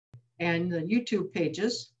and the YouTube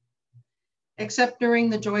pages, except during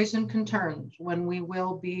the joys and concerns when we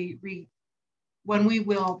will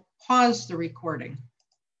pause the recording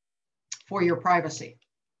for your privacy.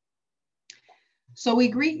 So we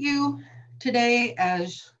greet you today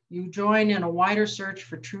as you join in a wider search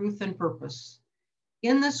for truth and purpose.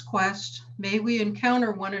 In this quest, may we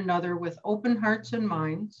encounter one another with open hearts and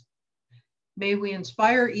minds. May we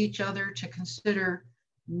inspire each other to consider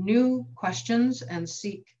new questions and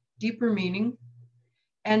seek deeper meaning.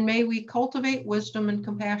 And may we cultivate wisdom and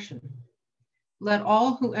compassion. Let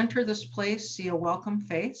all who enter this place see a welcome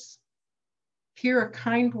face, hear a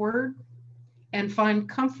kind word, and find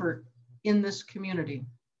comfort in this community.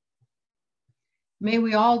 May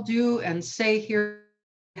we all do and say here,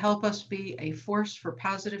 help us be a force for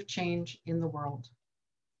positive change in the world.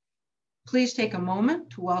 Please take a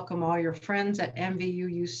moment to welcome all your friends at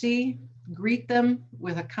MVUUC, greet them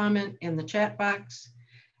with a comment in the chat box,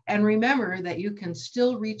 and remember that you can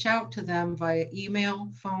still reach out to them via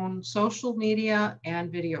email, phone, social media,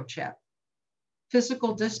 and video chat.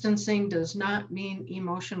 Physical distancing does not mean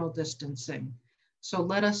emotional distancing, so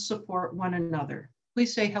let us support one another.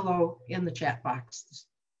 Please say hello in the chat box.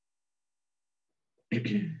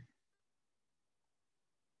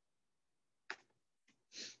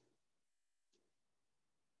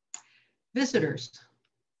 Visitors,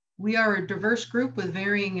 we are a diverse group with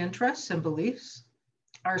varying interests and beliefs.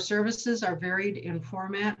 Our services are varied in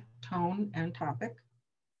format, tone, and topic.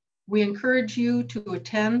 We encourage you to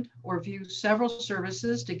attend or view several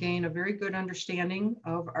services to gain a very good understanding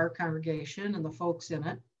of our congregation and the folks in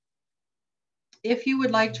it. If you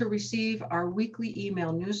would like to receive our weekly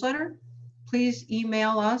email newsletter, please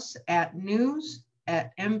email us at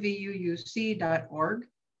news@mvuuc.org.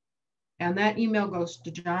 And that email goes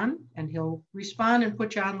to John, and he'll respond and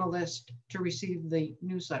put you on the list to receive the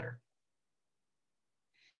newsletter.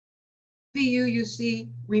 MVUUC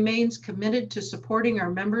remains committed to supporting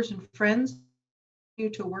our members and friends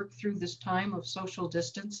to work through this time of social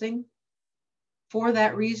distancing. For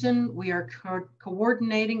that reason, we are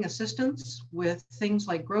coordinating assistance with things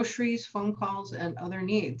like groceries, phone calls, and other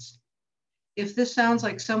needs. If this sounds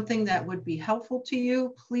like something that would be helpful to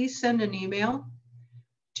you, please send an email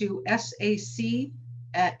to sac@mvuuc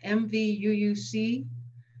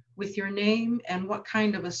with your name and what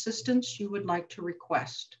kind of assistance you would like to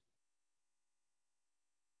request.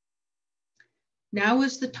 Now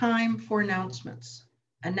is the time for announcements.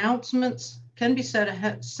 Announcements can be sent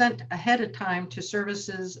ahead of time to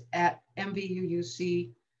services at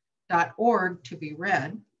mvuuc.org to be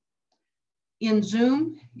read. In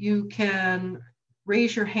Zoom, you can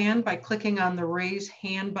raise your hand by clicking on the raise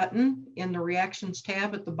hand button in the reactions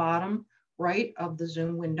tab at the bottom right of the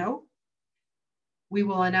Zoom window. We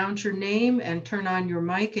will announce your name and turn on your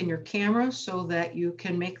mic and your camera so that you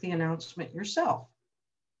can make the announcement yourself.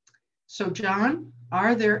 So John,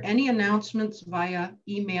 are there any announcements via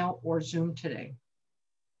email or Zoom today?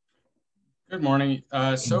 Good morning.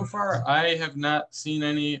 So far, I have not seen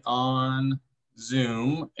any on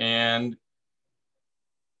Zoom, and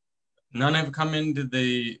none have come into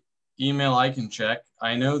the email I can check.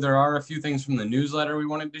 I know there are a few things from the newsletter we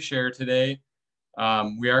wanted to share today.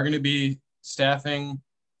 We are going to be staffing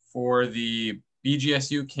for the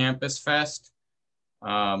BGSU Campus Fest.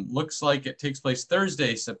 Looks like it takes place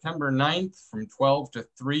Thursday, September 9th from 12 to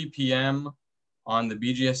 3 p.m. on the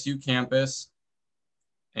BGSU campus.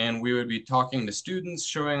 And we would be talking to students,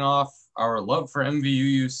 showing off our love for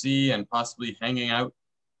MVUUC and possibly handing out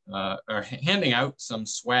some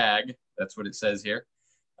swag. That's what it says here.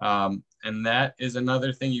 And that is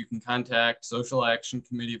another thing you can contact Social Action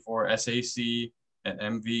Committee for,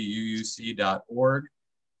 sac@mvuuc.org.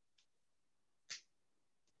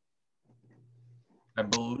 I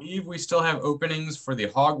believe we still have openings for the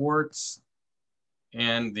Hogwarts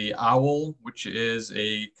and the OWL, which is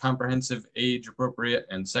a comprehensive age-appropriate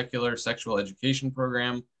and secular sexual education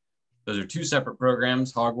program. Those are two separate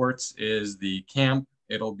programs. Hogwarts is the camp.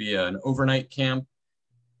 It'll be an overnight camp.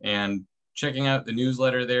 And checking out the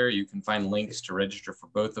newsletter there, you can find links to register for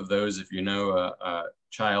both of those. If you know a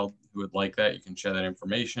child who would like that, you can share that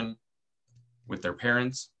information with their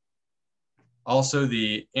parents. Also,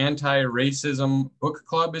 the Anti-Racism Book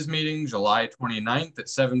Club is meeting July 29th at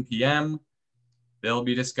 7 p.m. They'll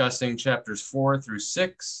be discussing chapters 4 through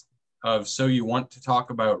 6 of So You Want to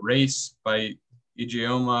Talk About Race by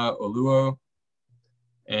Ijeoma Oluo.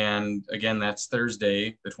 And again, that's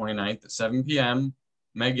Thursday, the 29th at 7 p.m.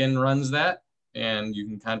 Megan runs that, and you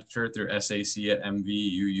can contact her through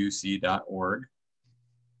sac@mvuuc.org.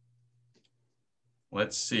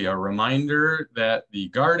 Let's see, a reminder that the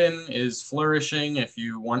garden is flourishing. If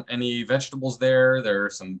you want any vegetables there are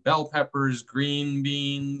some bell peppers, green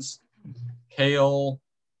beans, kale,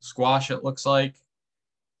 squash, it looks like.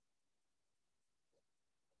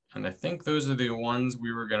 And I think those are the ones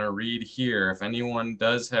we were going to read here. If anyone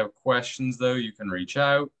does have questions, though, you can reach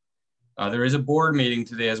out. There is a board meeting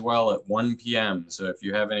today as well at 1 p.m. So if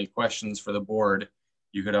you have any questions for the board,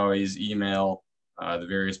 you could always email the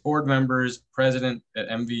various board members,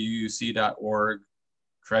 president@mvuuc.org,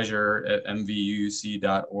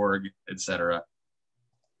 treasurer@mvuuc.org, etc.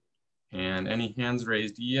 And any hands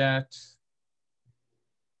raised yet?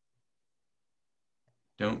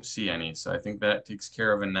 Don't see any, so I think that takes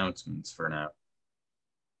care of announcements for now.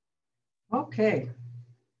 Okay,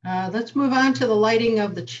 let's move on to the lighting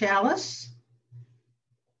of the chalice.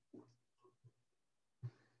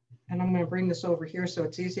 And I'm going to bring this over here so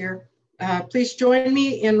it's easier. Please join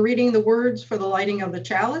me in reading the words for the lighting of the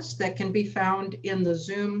chalice that can be found in the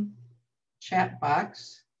Zoom chat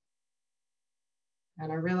box.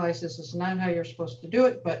 And I realize this is not how you're supposed to do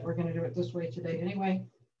it, but we're going to do it this way today anyway.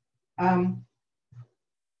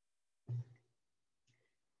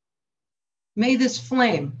 May this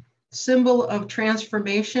flame, symbol of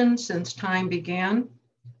transformation since time began,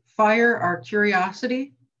 fire our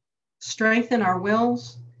curiosity, strengthen our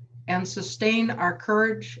wills, and sustain our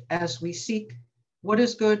courage as we seek what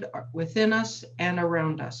is good within us and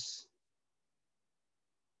around us.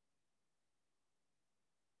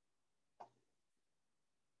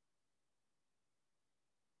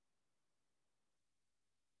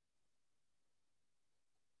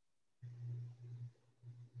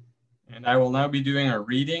 And I will now be doing a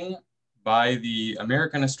reading by the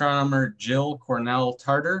American astronomer Jill Cornell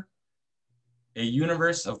Tarter, A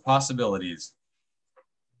Universe of Possibilities.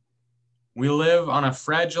 We live on a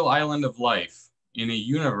fragile island of life in a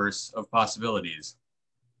universe of possibilities.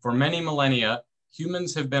 For many millennia,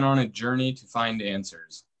 humans have been on a journey to find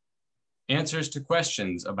answers. Answers to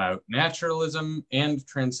questions about naturalism and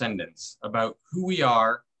transcendence, about who we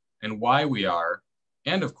are and why we are,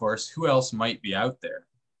 and of course, who else might be out there.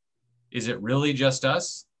 Is it really just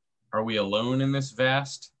us? Are we alone in this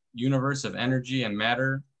vast universe of energy and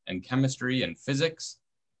matter and chemistry and physics?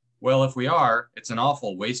 Well, if we are, it's an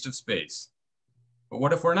awful waste of space. But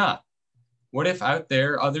what if we're not? What if out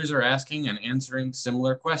there others are asking and answering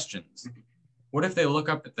similar questions? What if they look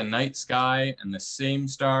up at the night sky and the same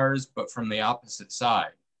stars, but from the opposite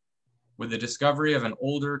side? Would the discovery of an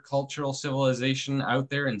older cultural civilization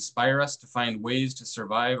out there inspire us to find ways to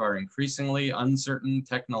survive our increasingly uncertain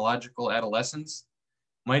technological adolescence?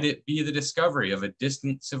 Might it be the discovery of a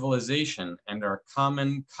distant civilization and our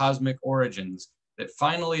common cosmic origins that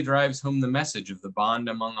finally drives home the message of the bond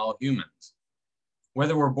among all humans?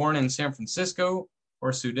 Whether we're born in San Francisco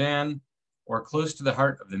or Sudan or close to the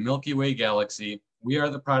heart of the Milky Way galaxy, we are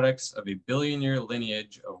the products of a billion-year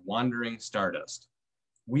lineage of wandering stardust.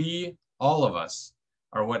 We, all of us,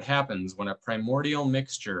 are what happens when a primordial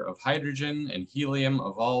mixture of hydrogen and helium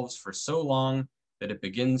evolves for so long that it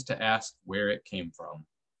begins to ask where it came from.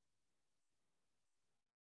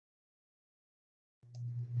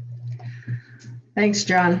 Thanks,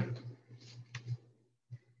 John.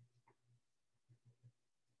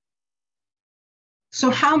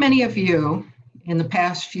 So how many of you in the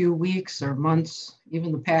past few weeks or months,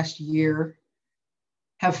 even the past year,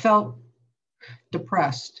 have felt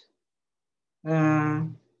depressed,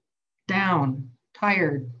 down,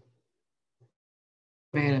 tired,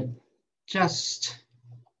 just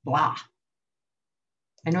blah?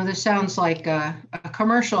 I know this sounds like a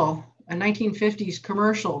commercial, a 1950s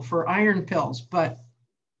commercial for iron pills, but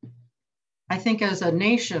I think as a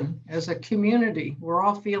nation, as a community, we're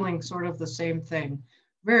all feeling sort of the same thing,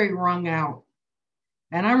 very wrung out.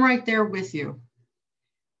 And I'm right there with you.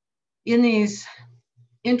 In these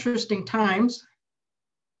interesting times,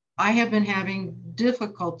 I have been having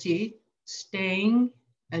difficulty staying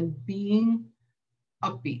and being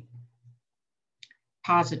upbeat,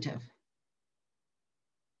 positive.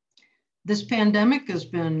 This pandemic has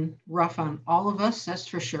been rough on all of us, that's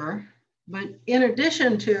for sure. But in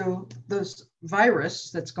addition to this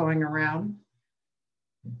virus that's going around,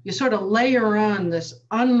 you sort of layer on this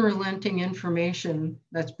unrelenting information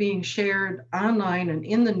that's being shared online and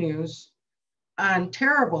in the news on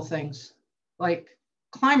terrible things like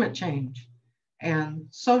climate change and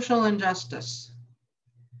social injustice,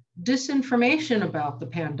 disinformation about the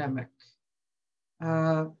pandemic,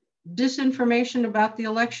 disinformation about the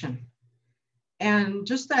election, and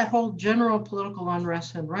just that whole general political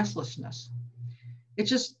unrest and restlessness. It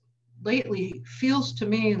just lately feels to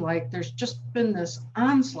me like there's just been this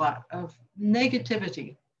onslaught of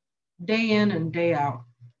negativity day in and day out.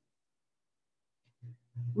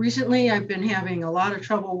 Recently, I've been having a lot of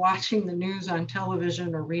trouble watching the news on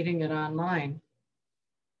television or reading it online.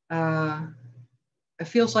 It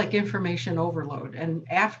feels like information overload. And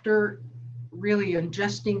after really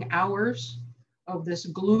ingesting hours of this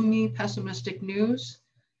gloomy, pessimistic news,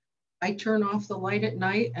 I turn off the light at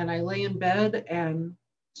night and I lay in bed, and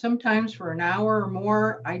sometimes for an hour or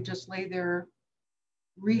more, I just lay there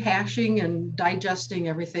rehashing and digesting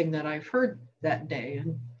everything that I've heard that day,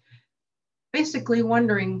 and basically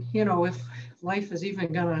wondering, you know, if life is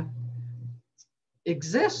even gonna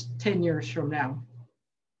exist 10 years from now.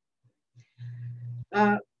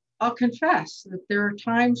 I'll confess that there are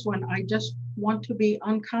times when I just want to be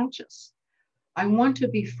unconscious. I want to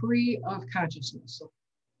be free of consciousness, of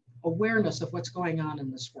awareness of what's going on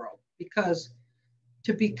in this world, because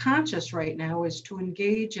to be conscious right now is to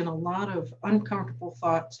engage in a lot of uncomfortable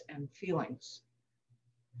thoughts and feelings.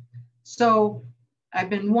 So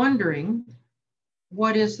I've been wondering,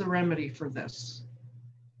 what is the remedy for this?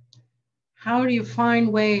 How do you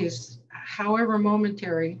find ways, however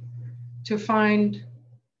momentary, to find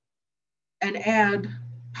and add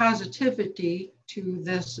positivity to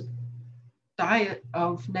this diet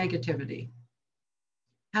of negativity?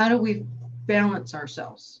 How do we balance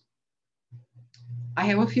ourselves? I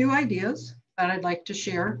have a few ideas that I'd like to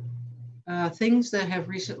share, things that have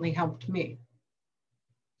recently helped me.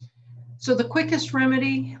 So the quickest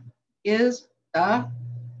remedy is turn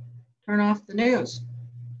off the news.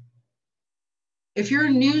 If you're a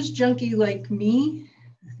news junkie like me,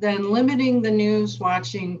 then limiting the news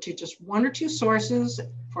watching to just 1 or 2 sources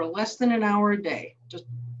for less than an hour a day. Just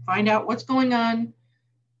find out what's going on,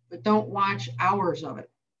 but don't watch hours of it.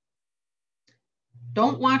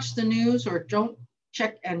 Don't watch the news, or don't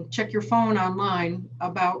check your phone online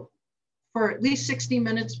for at least 60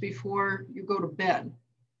 minutes before you go to bed.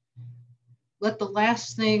 Let the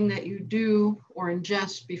last thing that you do or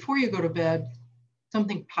ingest before you go to bed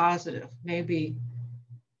something positive, maybe,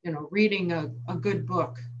 you know, reading a good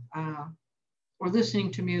book, or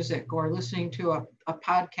listening to music, or listening to a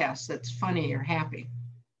podcast that's funny or happy.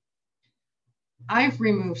 I've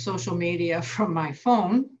removed social media from my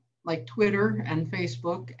phone, like Twitter and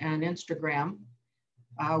Facebook and Instagram,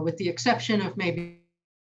 with the exception of maybe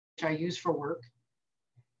which I use for work.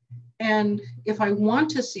 And if I want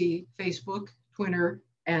to see Facebook, Twitter,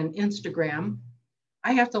 and Instagram,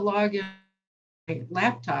 I have to log in my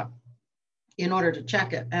laptop in order to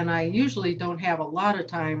check it. And I usually don't have a lot of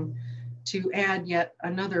time to add yet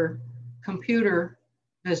another computer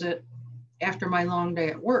visit after my long day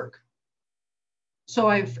at work. So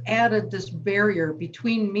I've added this barrier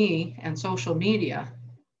between me and social media,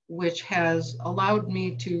 which has allowed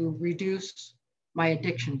me to reduce my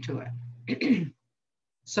addiction to it.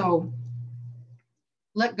 So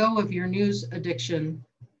let go of your news addiction,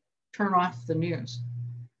 turn off the news.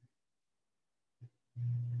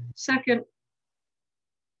 Second,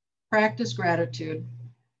 practice gratitude.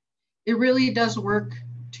 It really does work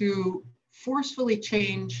to forcefully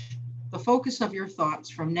change the focus of your thoughts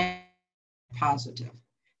from negative to positive.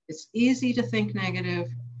 It's easy to think negative.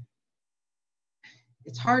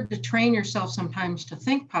 It's hard to train yourself sometimes to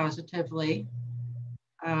think positively.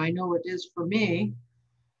 I know it is for me,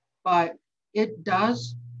 but it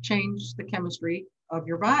does change the chemistry of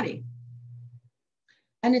your body.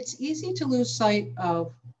 And it's easy to lose sight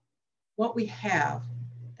of what we have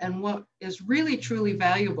and what is really truly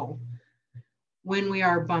valuable when we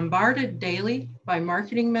are bombarded daily by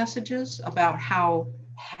marketing messages about how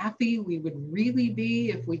happy we would really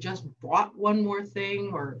be if we just bought one more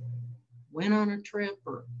thing or went on a trip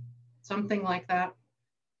or something like that.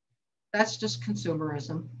 That's just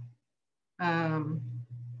consumerism.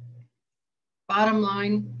 Bottom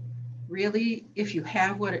line, really, if you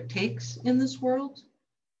have what it takes in this world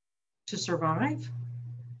to survive,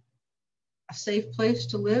 a safe place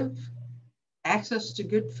to live, access to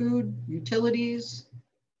good food, utilities,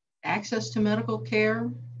 access to medical care,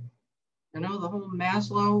 you know, the whole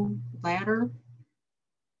Maslow ladder.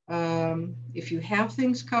 If you have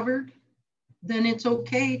things covered, then it's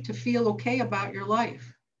okay to feel okay about your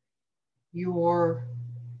life. Your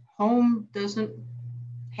home doesn't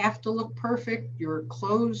have to look perfect. Your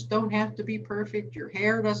clothes don't have to be perfect. Your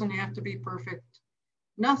hair doesn't have to be perfect.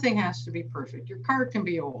 Nothing has to be perfect. Your car can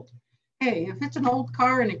be old. Hey, if it's an old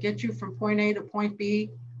car and it gets you from point A to point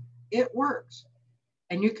B, it works.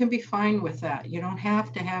 And you can be fine with that. You don't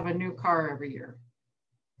have to have a new car every year.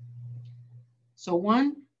 So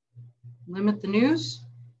 1, limit the news.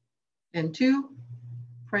 And 2,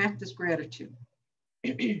 practice gratitude.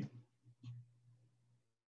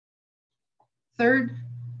 Third,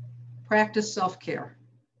 practice self-care.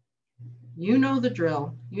 You know the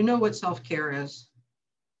drill. You know what self-care is.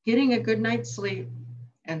 Getting a good night's sleep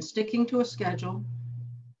and sticking to a schedule,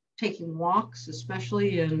 taking walks,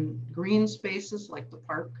 especially in green spaces like the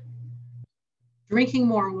park, drinking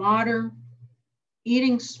more water,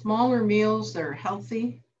 eating smaller meals that are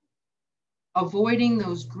healthy, avoiding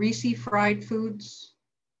those greasy fried foods,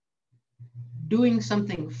 doing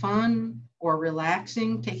something fun or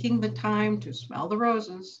relaxing, taking the time to smell the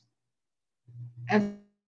roses. And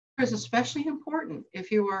is especially important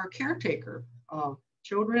if you are a caretaker of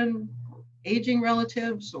children, aging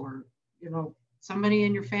relatives, or somebody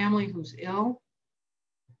in your family who's ill.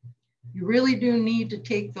 You really do need to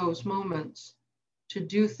take those moments to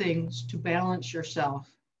do things to balance yourself.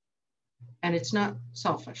 And it's not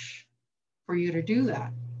selfish for you to do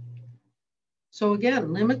that. So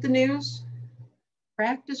again, limit the news,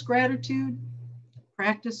 practice gratitude,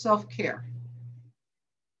 practice self-care.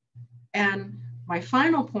 And my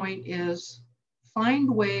final point is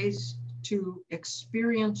find ways to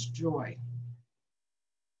experience joy.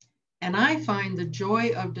 And I find the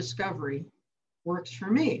joy of discovery works for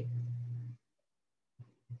me.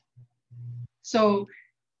 So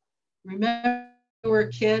remember you were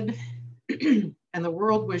a kid and the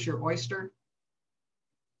world was your oyster?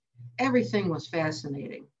 Everything was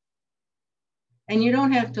fascinating. And you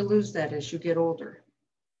don't have to lose that as you get older.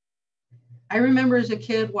 I remember as a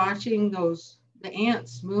kid watching the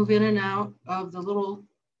ants move in and out of the little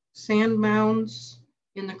sand mounds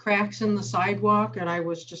in the cracks in the sidewalk, and I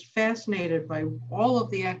was just fascinated by all of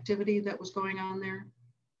the activity that was going on there.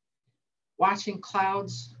 Watching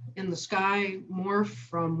clouds in the sky morph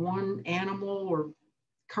from one animal or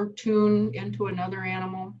cartoon into another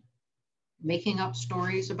animal, making up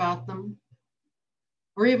stories about them,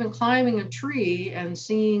 or even climbing a tree and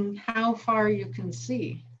seeing how far you can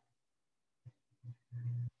see.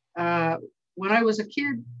 When I was a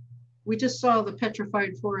kid, we just saw the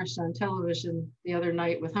Petrified Forest on television the other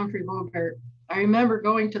night with Humphrey Bogart. I remember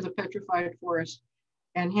going to the Petrified Forest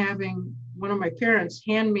and having one of my parents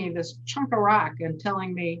hand me this chunk of rock and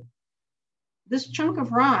telling me, this chunk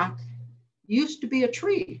of rock used to be a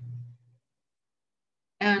tree.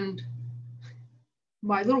 And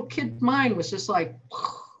my little kid mind was just like,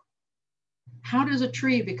 how does a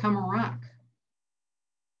tree become a rock?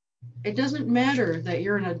 It doesn't matter that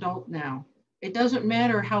you're an adult now. It doesn't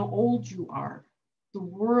matter how old you are. The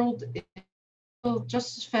world is still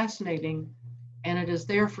just as fascinating, and it is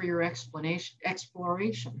there for your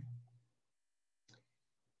exploration.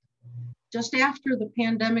 Just after the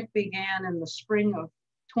pandemic began in the spring of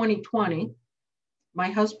 2020,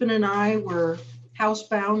 my husband and I were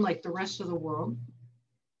housebound like the rest of the world.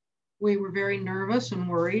 We were very nervous and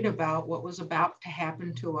worried about what was about to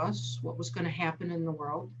happen to us, what was going to happen in the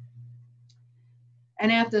world.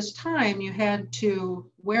 And at this time, you had to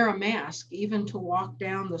wear a mask even to walk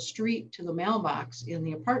down the street to the mailbox in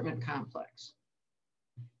the apartment complex.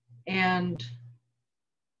 And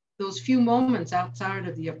those few moments outside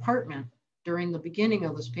of the apartment during the beginning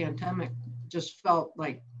of this pandemic just felt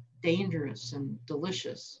like dangerous and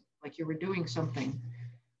delicious, like you were doing something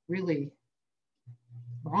really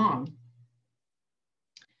wrong.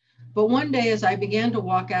 But one day, as I began to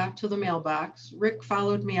walk out to the mailbox, Rick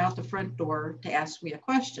followed me out the front door to ask me a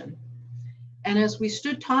question. And as we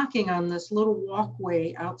stood talking on this little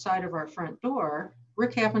walkway outside of our front door,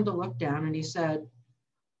 Rick happened to look down and he said,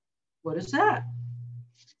 "What is that?"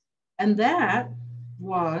 And that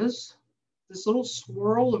was this little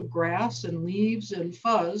swirl of grass and leaves and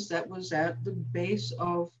fuzz that was at the base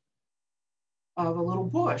of a little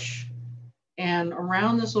bush. And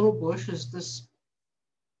around this little bush is this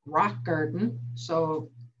rock garden, so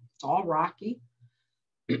it's all rocky.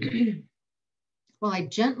 Well, I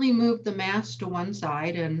gently moved the mass to one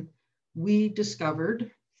side, and we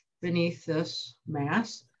discovered beneath this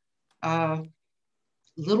mass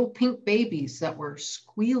little pink babies that were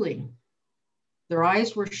squealing. Their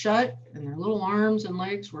eyes were shut, and their little arms and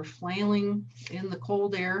legs were flailing in the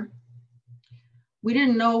cold air. We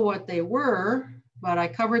didn't know what they were, but I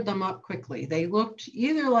covered them up quickly. They looked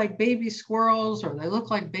either like baby squirrels or they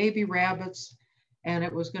looked like baby rabbits, and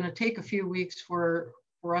it was going to take a few weeks for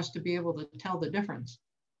us to be able to tell the difference.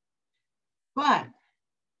 But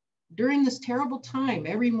during this terrible time,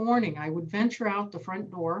 every morning I would venture out the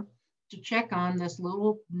front door to check on this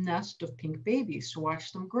little nest of pink babies to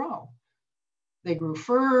watch them grow. They grew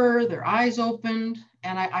fur, their eyes opened,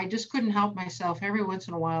 and I just couldn't help myself. Every once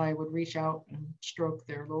in a while, I would reach out and stroke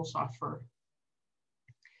their little soft fur.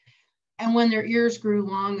 And when their ears grew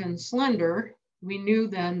long and slender, we knew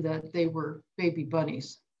then that they were baby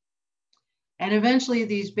bunnies. And eventually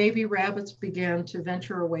these baby rabbits began to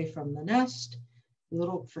venture away from the nest,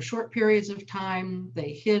 For short periods of time,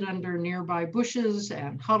 they hid under nearby bushes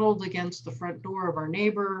and huddled against the front door of our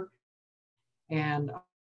neighbor and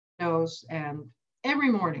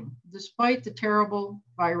every morning, despite the terrible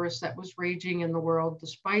virus that was raging in the world,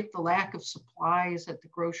 despite the lack of supplies at the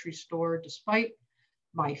grocery store, despite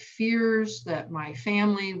my fears that my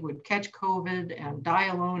family would catch COVID and die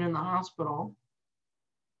alone in the hospital,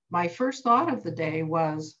 my first thought of the day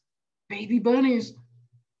was, baby bunnies.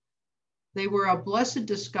 They were a blessed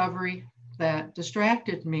discovery that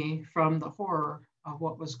distracted me from the horror of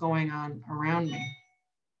what was going on around me.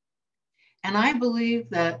 And I believe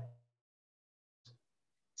that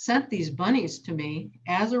sent these bunnies to me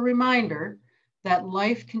as a reminder that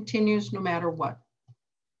life continues no matter what.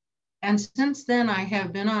 And since then, I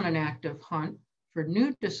have been on an active hunt for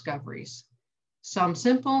new discoveries, some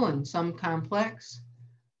simple and some complex.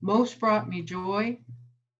 Most brought me joy.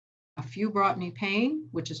 A few brought me pain,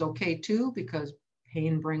 which is okay too, because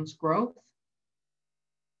pain brings growth.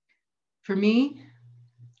 For me,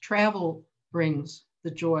 travel brings the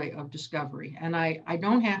joy of discovery, and I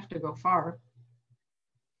don't have to go far.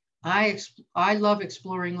 I love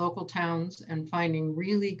exploring local towns and finding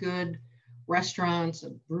really good restaurants,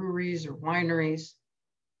 breweries, or wineries.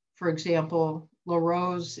 For example, La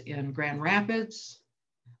Rose in Grand Rapids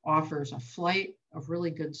offers a flight of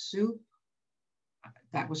really good soup.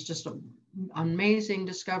 That was just an amazing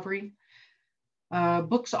discovery.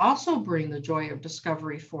 Books also bring the joy of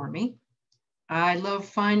discovery for me. I love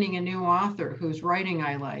finding a new author whose writing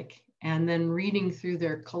I like and then reading through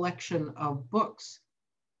their collection of books.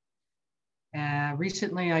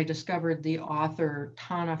 Recently, I discovered the author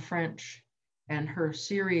Tana French and her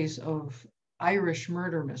series of Irish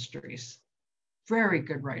murder mysteries. Very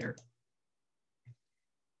good writer.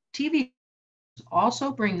 TV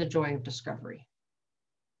also bring the joy of discovery.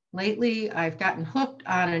 Lately, I've gotten hooked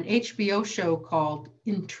on an HBO show called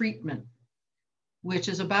In Treatment, which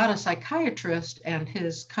is about a psychiatrist and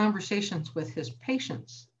his conversations with his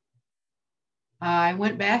patients. I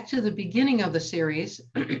went back to the beginning of the series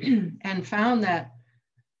and found that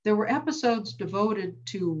there were episodes devoted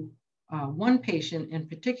to one patient in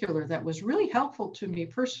particular that was really helpful to me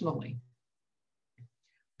personally.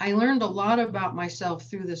 I learned a lot about myself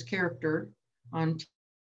through this character on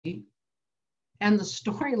TV, and the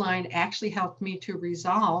storyline actually helped me to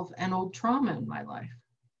resolve an old trauma in my life.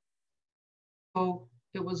 So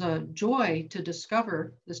it was a joy to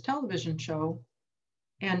discover this television show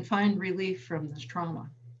and find relief from this trauma.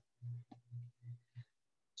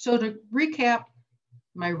 So to recap,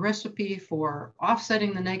 my recipe for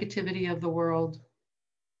offsetting the negativity of the world: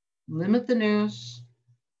 limit the news,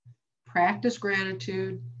 practice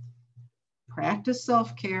gratitude, practice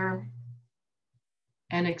self-care,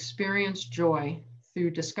 and experience joy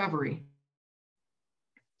through discovery.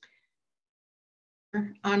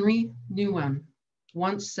 Henri Nouwen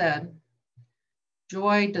once said,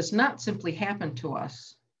 "Joy does not simply happen to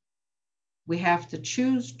us. We have to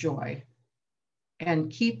choose joy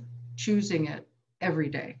and keep choosing it every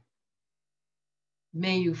day."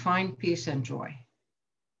 May you find peace and joy.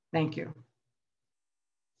 Thank you.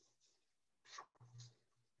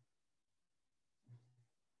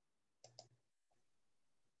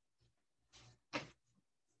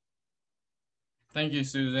 Thank you,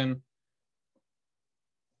 Susan.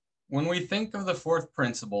 When we think of the fourth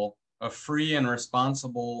principle, a free and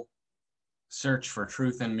responsible search for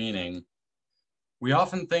truth and meaning, we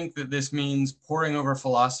often think that this means poring over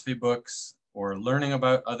philosophy books or learning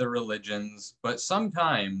about other religions, but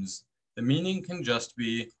sometimes the meaning can just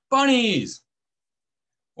be bunnies,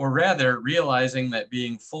 or rather realizing that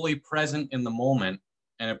being fully present in the moment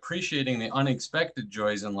and appreciating the unexpected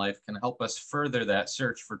joys in life can help us further that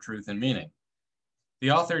search for truth and meaning. The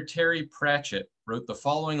author Terry Pratchett wrote the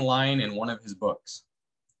following line in one of his books: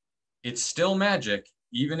 "It's still magic,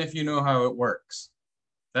 even if you know how it works."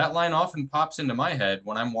 That line often pops into my head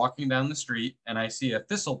when I'm walking down the street and I see a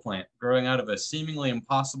thistle plant growing out of a seemingly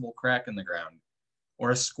impossible crack in the ground, or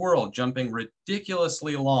a squirrel jumping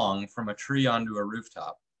ridiculously long from a tree onto a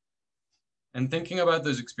rooftop. And thinking about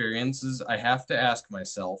those experiences, I have to ask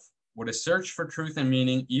myself, would a search for truth and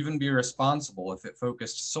meaning even be responsible if it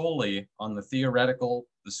focused solely on the theoretical,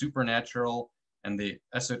 the supernatural, and the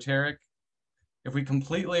esoteric? If we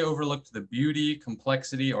completely overlooked the beauty,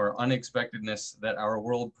 complexity, or unexpectedness that our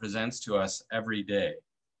world presents to us every day?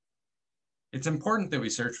 It's important that we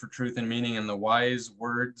search for truth and meaning in the wise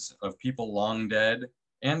words of people long dead,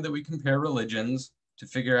 and that we compare religions to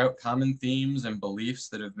figure out common themes and beliefs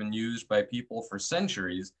that have been used by people for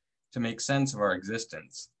centuries to make sense of our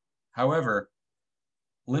existence. However,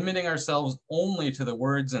 limiting ourselves only to the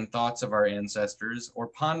words and thoughts of our ancestors or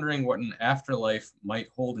pondering what an afterlife might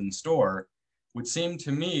hold in store would seem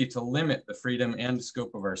to me to limit the freedom and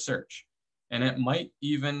scope of our search. And it might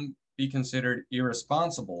even be considered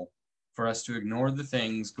irresponsible for us to ignore the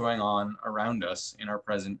things going on around us in our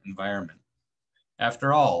present environment.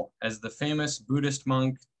 After all, as the famous Buddhist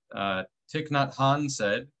monk Thich Nhat Hanh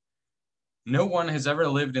said, no one has ever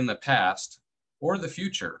lived in the past or the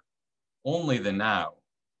future, only the now.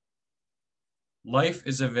 Life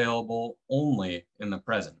is available only in the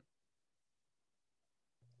present.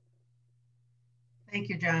 Thank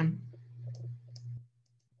you, John.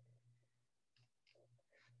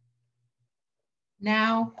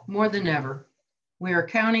 Now, more than ever, we are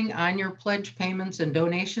counting on your pledge payments and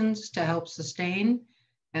donations to help sustain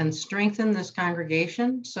and strengthen this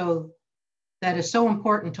congregation that is so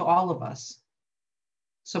important to all of us,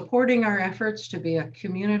 supporting our efforts to be a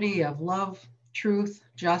community of love, truth,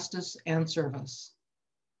 justice, and service.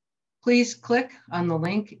 Please click on the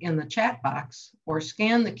link in the chat box or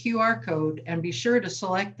scan the QR code and be sure to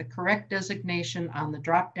select the correct designation on the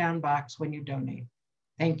drop-down box when you donate.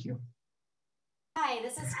 Thank you. Hi,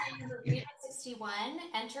 this is phone number 361.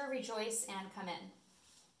 Enter, rejoice, and come in.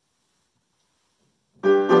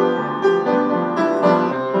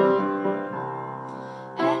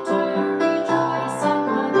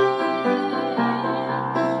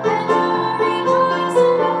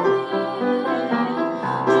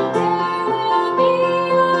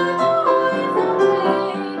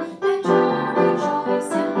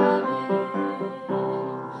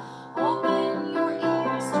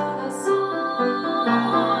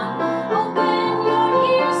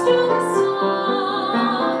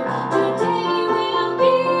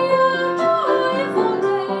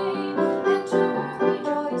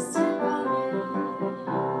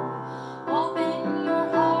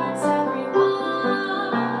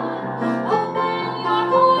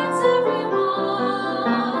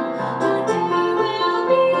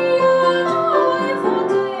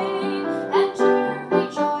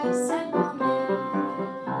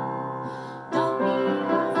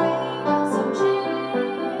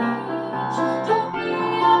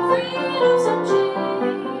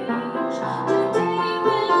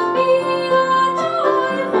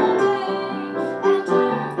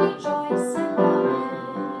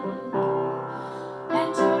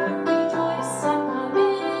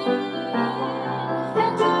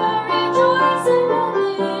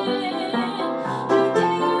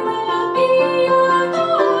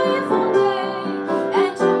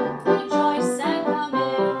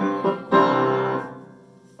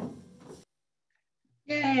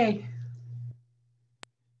 Yay.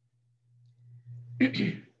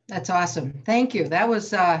 That's awesome. Thank you. That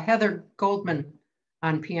was Heather Goldman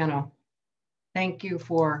on piano. Thank you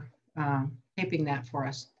for taping that for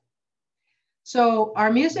us. So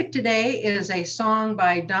our music today is a song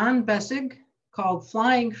by Don Bessig called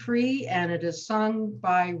Flying Free, and it is sung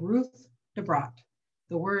by Ruth DeBrot.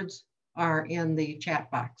 The words are in the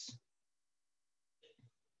chat box.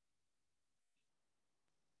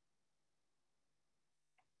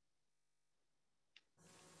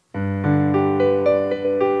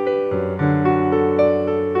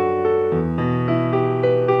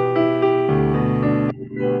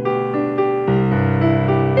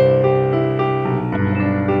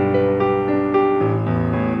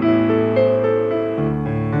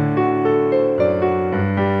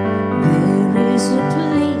 There is a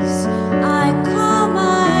place I call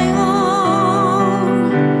my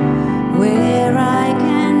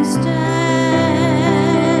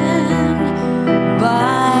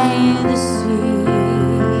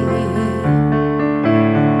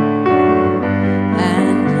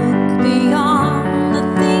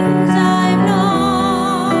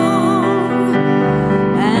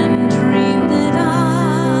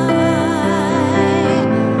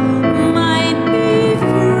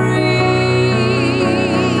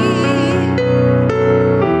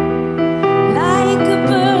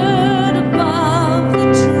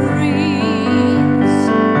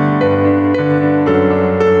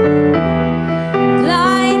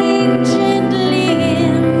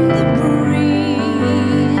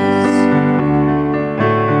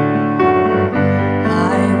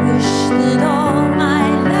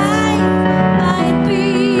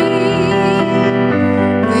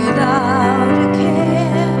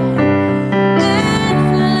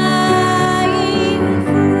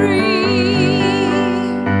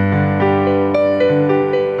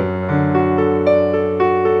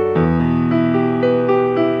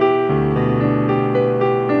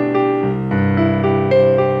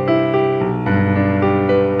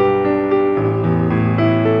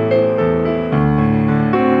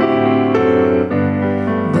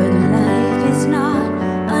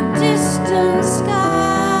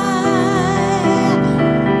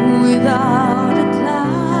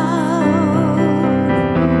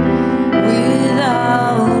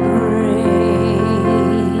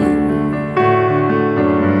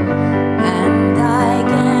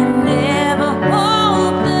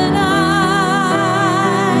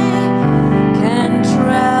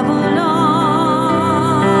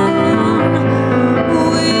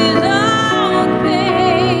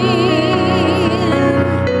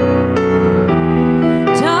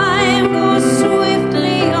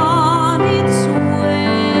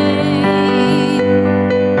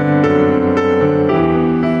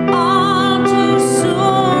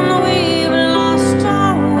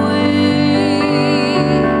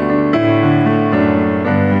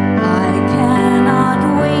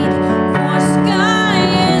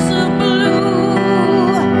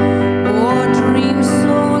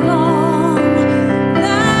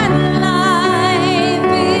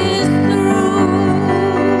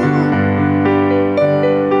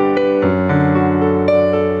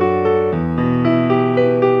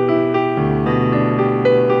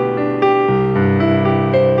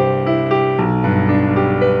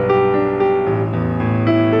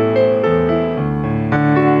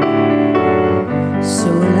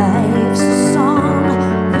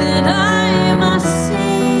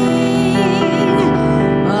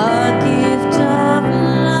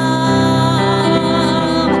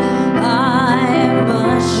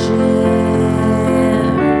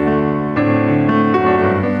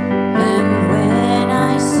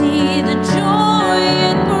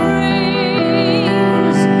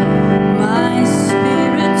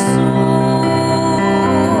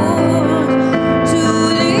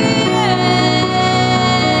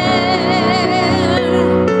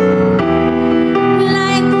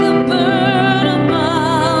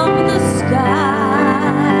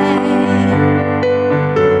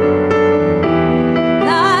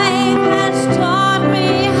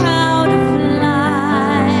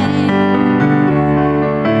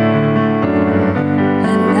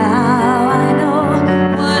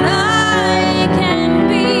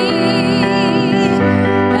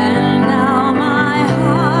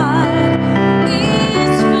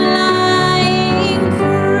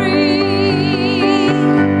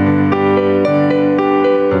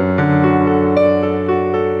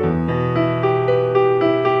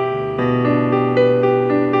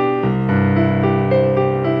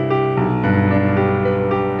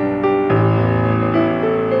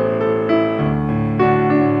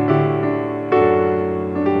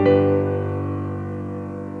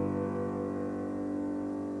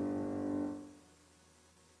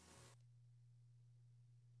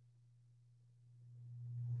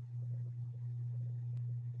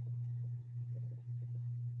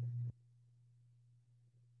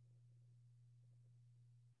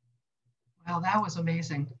Oh, that was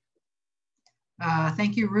amazing.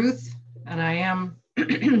 Thank you, Ruth. And I am,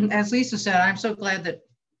 as Lisa said, I'm so glad that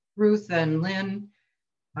Ruth and Lynn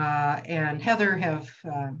and Heather have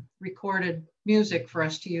recorded music for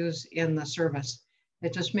us to use in the service.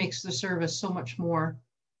 It just makes the service so much more.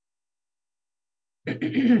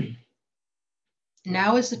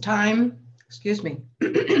 Now is the time, excuse me.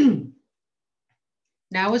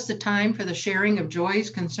 Now is the time for the sharing of joys,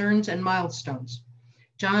 concerns, and milestones.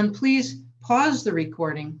 John, please pause the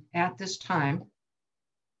recording at this time.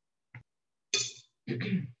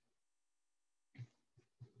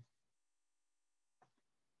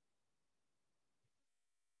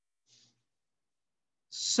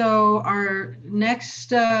 So our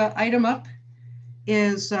next item up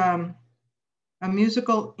is a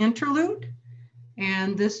musical interlude,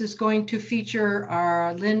 and this is going to feature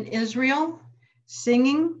our Lynn Israel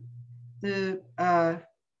singing the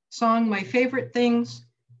song My Favorite Things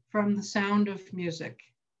from The Sound of Music.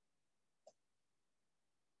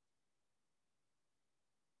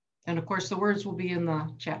 And of course, the words will be in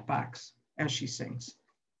the chat box as she sings.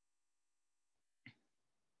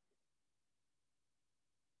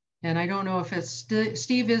 And I don't know if it's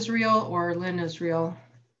Steve Israel or Lynn Israel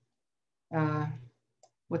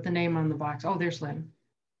with the name on the box. Oh, there's Lynn.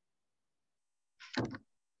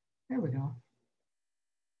 There we go.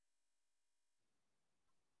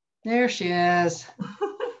 There she is.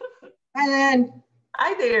 Hi, Lynn.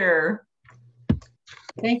 Hi there.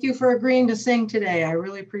 Thank you for agreeing to sing today. I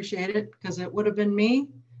really appreciate it because it would have been me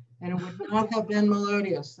and it would not have been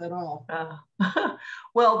melodious at all.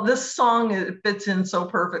 Well, this song, it fits in so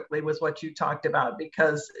perfectly with what you talked about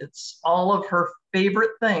because it's all of her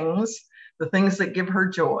favorite things, the things that give her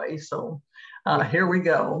joy. So here we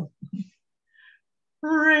go.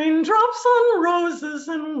 Raindrops on roses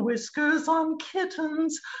and whiskers on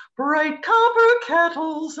kittens, bright copper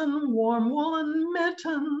kettles and warm woolen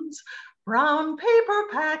mittens, brown paper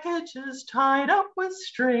packages tied up with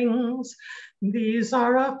strings. These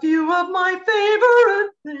are a few of my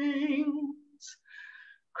favorite things.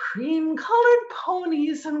 Cream-colored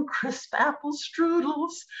ponies and crisp apple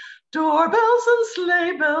strudels, doorbells and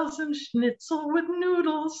sleigh bells and schnitzel with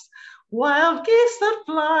noodles, wild geese that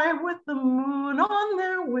fly with the moon on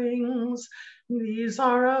their wings. These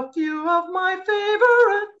are a few of my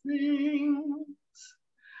favorite things.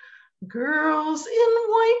 Girls in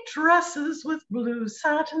white dresses with blue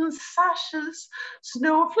satin sashes,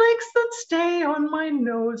 snowflakes that stay on my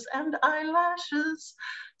nose and eyelashes,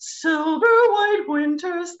 silver white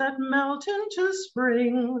winters that melt into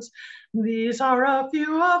springs. These are a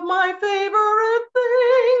few of my favorite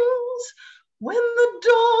things. When the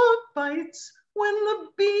dog bites, when the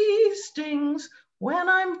bee stings, when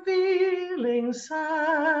I'm feeling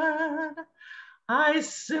sad, I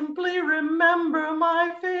simply remember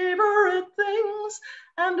my favorite things,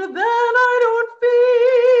 and then I don't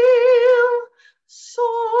feel so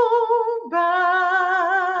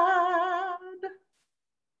bad.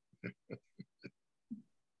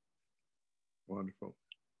 Wonderful.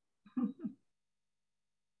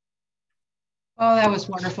 Oh, that was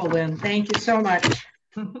wonderful, Lynn. Thank you so much.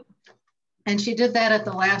 And she did that at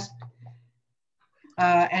the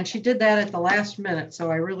last minute,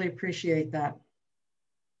 so I really appreciate that.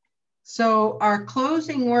 So our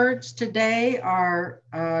closing words today are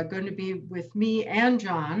going to be with me and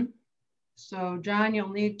John. So John, you'll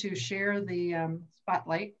need to share the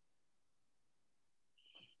spotlight.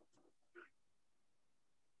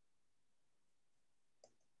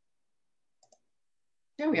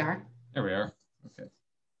 There we are. There we are. Okay.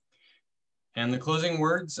 And the closing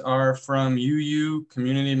words are from UU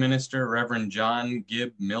Community Minister Reverend John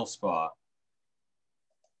Gibb Millspaw.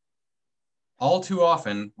 All too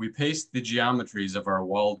often, we paste the geometries of our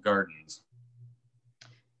walled gardens,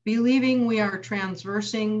 believing we are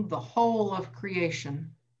traversing the whole of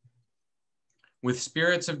creation. With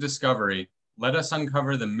spirits of discovery, let us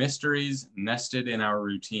uncover the mysteries nested in our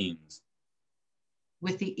routines.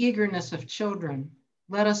 With the eagerness of children,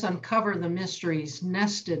 let us uncover the mysteries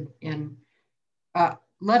nested in,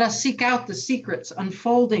 let us seek out the secrets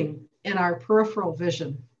unfolding in our peripheral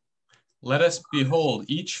vision. Let us behold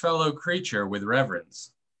each fellow creature with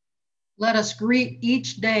reverence. Let us greet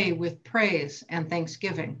each day with praise and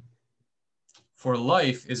thanksgiving. For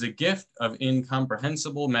life is a gift of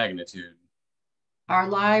incomprehensible magnitude. Our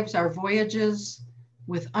lives are voyages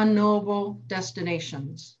with unknowable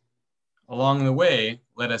destinations. Along the way,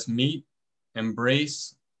 let us meet,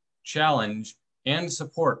 embrace, challenge, and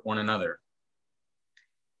support one another.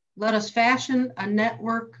 Let us fashion a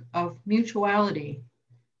network of mutuality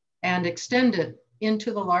and extend it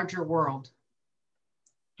into the larger world.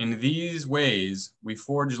 In these ways, we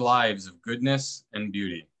forge lives of goodness and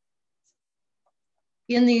beauty.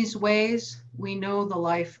 In these ways, we know the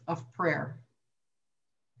life of prayer.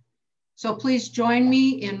 So please join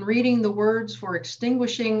me in reading the words for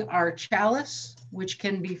extinguishing our chalice, which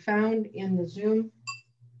can be found in the Zoom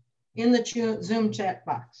chat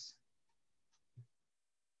box.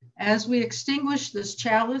 As we extinguish this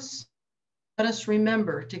chalice, let us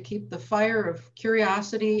remember to keep the fire of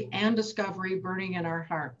curiosity and discovery burning in our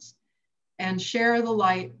hearts and share the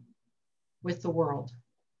light with the world.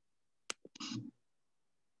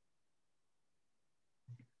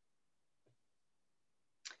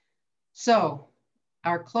 So,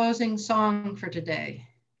 our closing song for today,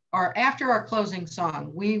 or after our closing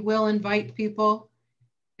song, we will invite people,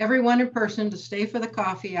 everyone in person, to stay for the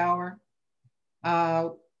coffee hour.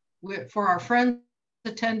 For our friends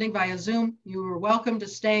attending via Zoom, you are welcome to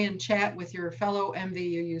stay and chat with your fellow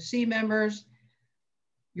MVUUC members.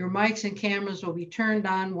 Your mics and cameras will be turned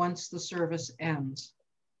on once the service ends.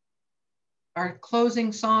 Our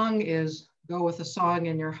closing song is Go With a Song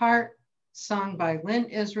in Your Heart, sung by Lynn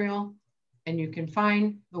Israel, and you can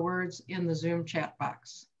find the words in the Zoom chat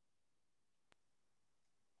box.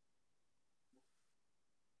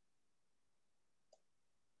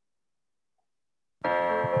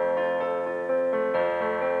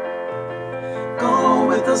 Go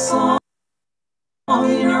with a song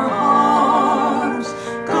in your heart.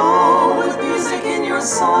 Go with music in your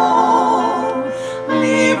soul.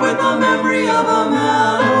 Leave with the memory of a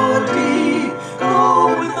melody.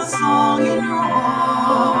 Go with a song in your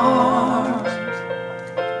heart.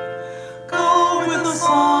 Go with a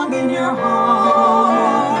song in your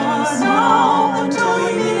heart. Now until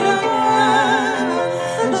we meet again.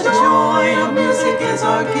 The joy of music is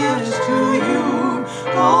our gift to you.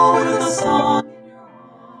 Go with a song in your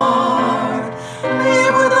heart.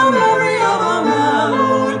 Leave with the memory of a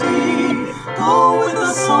melody. Go with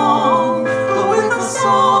a song. Go with a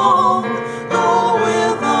song. Go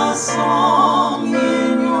with a song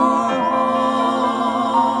in your heart.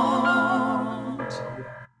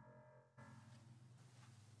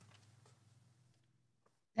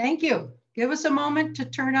 Thank you. Give us a moment to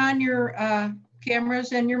turn on your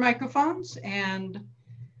cameras and your microphones, and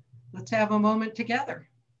let's have a moment together.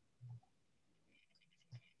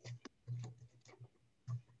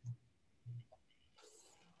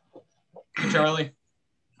 Hey, Charlie.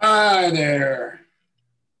 Hi there.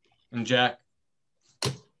 And Jack.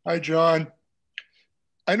 Hi, John.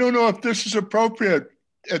 I don't know if this is appropriate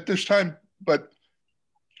at this time, but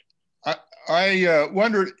I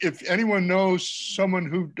wondered if anyone knows someone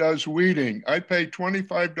who does weeding. I pay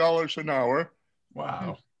 $25 an hour.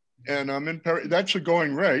 Wow. And I'm in Perry. That's a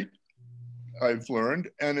going rate, I've learned.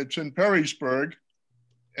 And it's in Perrysburg.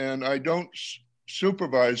 And I don't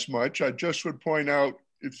supervise much. I just would point out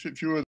if you were